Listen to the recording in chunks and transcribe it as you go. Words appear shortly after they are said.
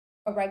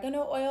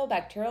Oregano oil,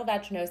 bacterial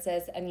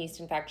vaginosis, and yeast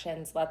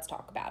infections. Let's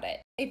talk about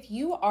it. If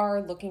you are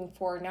looking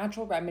for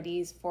natural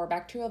remedies for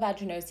bacterial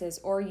vaginosis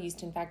or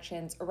yeast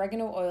infections,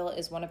 oregano oil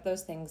is one of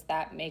those things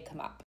that may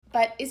come up.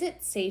 But is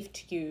it safe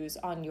to use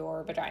on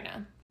your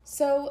vagina?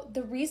 So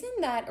the reason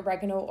that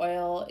oregano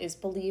oil is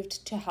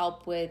believed to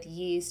help with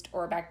yeast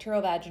or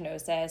bacterial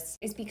vaginosis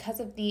is because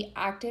of the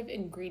active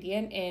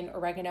ingredient in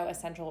oregano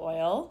essential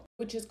oil,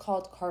 which is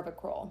called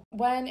carvacrol.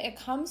 When it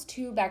comes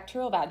to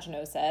bacterial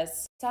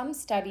vaginosis, some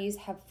studies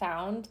have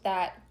found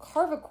that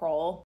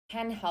carvacrol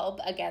can help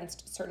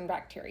against certain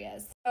bacteria.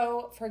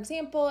 So, for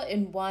example,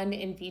 in one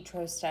in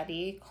vitro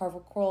study,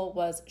 carvacrol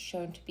was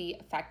shown to be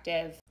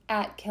effective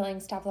at killing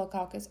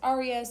Staphylococcus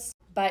aureus,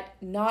 but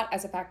not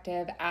as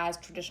effective as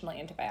traditional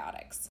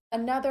antibiotics.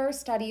 Another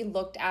study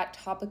looked at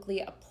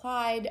topically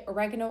applied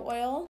oregano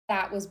oil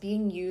that was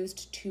being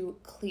used to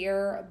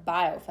clear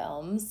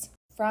biofilms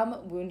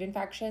from wound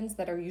infections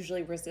that are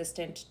usually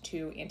resistant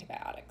to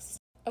antibiotics.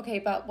 Okay,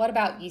 but what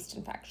about yeast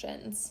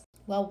infections?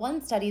 Well,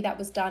 one study that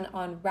was done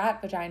on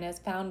rat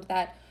vaginas found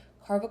that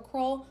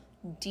carvacrol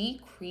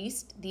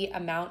decreased the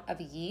amount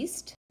of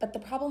yeast, but the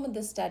problem with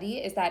this study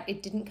is that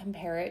it didn't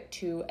compare it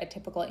to a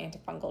typical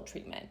antifungal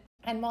treatment.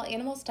 And while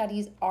animal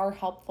studies are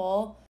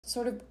helpful,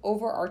 sort of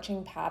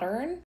overarching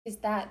pattern is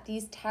that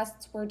these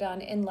tests were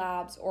done in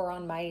labs or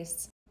on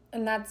mice,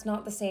 and that's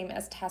not the same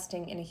as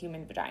testing in a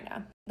human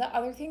vagina. The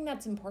other thing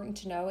that's important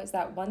to know is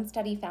that one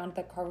study found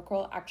that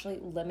carvacrol actually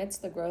limits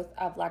the growth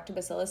of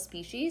lactobacillus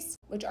species,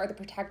 which are the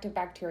protective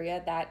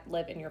bacteria that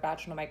live in your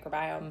vaginal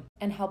microbiome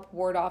and help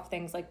ward off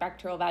things like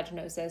bacterial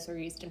vaginosis or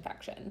yeast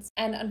infections.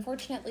 And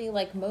unfortunately,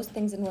 like most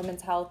things in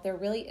women's health, there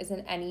really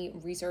isn't any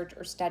research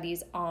or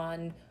studies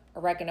on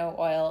oregano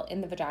oil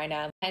in the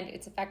vagina and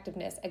its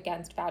effectiveness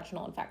against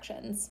vaginal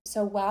infections.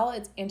 So while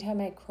its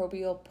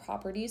antimicrobial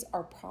properties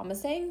are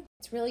promising,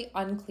 it's really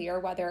unclear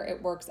whether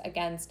it works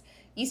against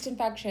yeast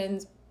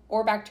infections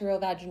or bacterial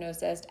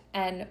vaginosis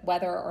and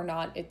whether or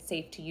not it's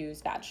safe to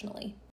use vaginally.